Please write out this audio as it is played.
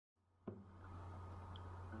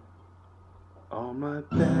All my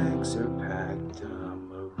bags are packed, I'm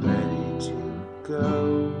ready to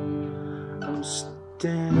go. I'm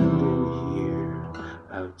standing here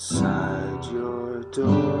outside your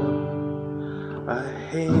door. I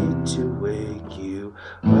hate to wake you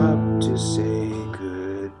up to say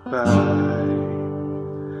goodbye,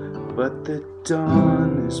 but the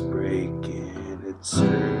dawn is breaking, it's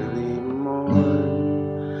early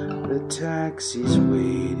morn. The taxi's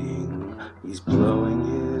waiting, he's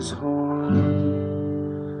blowing his horn.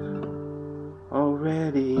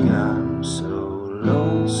 Already I'm so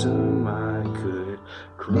lonesome I could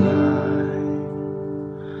cry.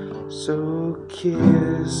 So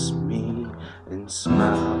kiss me and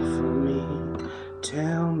smile for me.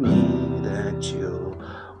 Tell me that you'll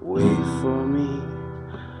wait for me.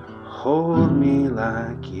 Hold me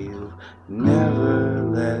like you've never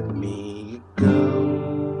let me go.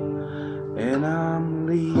 And I'm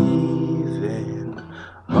leaving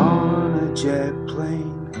on a jet plane.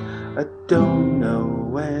 I don't know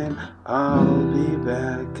when I'll be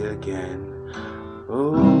back again.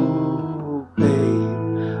 Oh,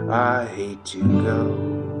 babe, I hate to go.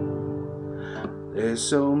 There's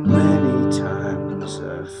so many times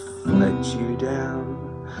I've let you down.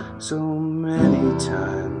 So many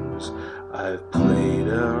times I've played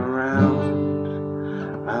around.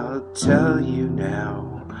 I'll tell you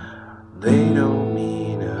now, they don't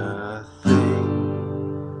mean a thing.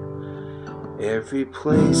 Every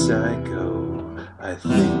place I go, I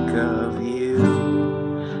think of you.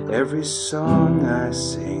 Every song I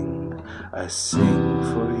sing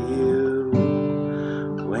for you.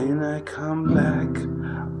 When I come back,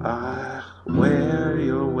 I wear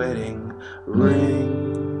your wedding ring.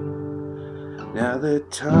 Now the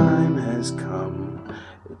time has come,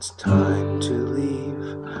 it's time to leave.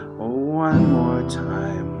 Oh, one more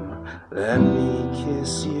time, let me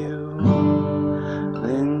kiss you.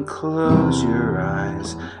 Then close your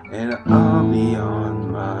eyes and I'll be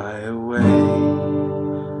on my way.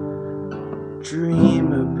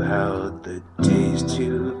 Dream about the days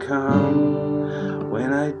to come,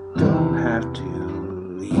 when I don't have to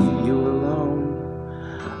leave you alone.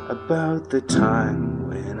 About the time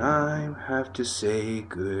when I have to say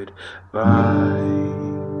goodbye.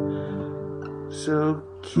 So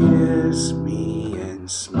kiss me and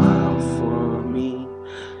smile for me.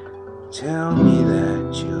 Tell me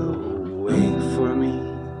that you'll wait for me.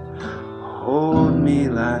 Hold me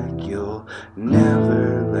like you'll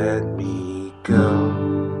never let me go.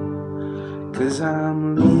 'Cause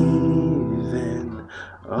I'm leaving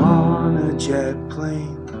on a jet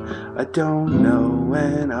plane. I don't know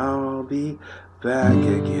when I'll be back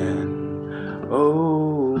again.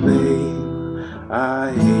 Oh, babe,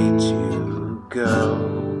 I hate to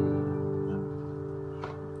go.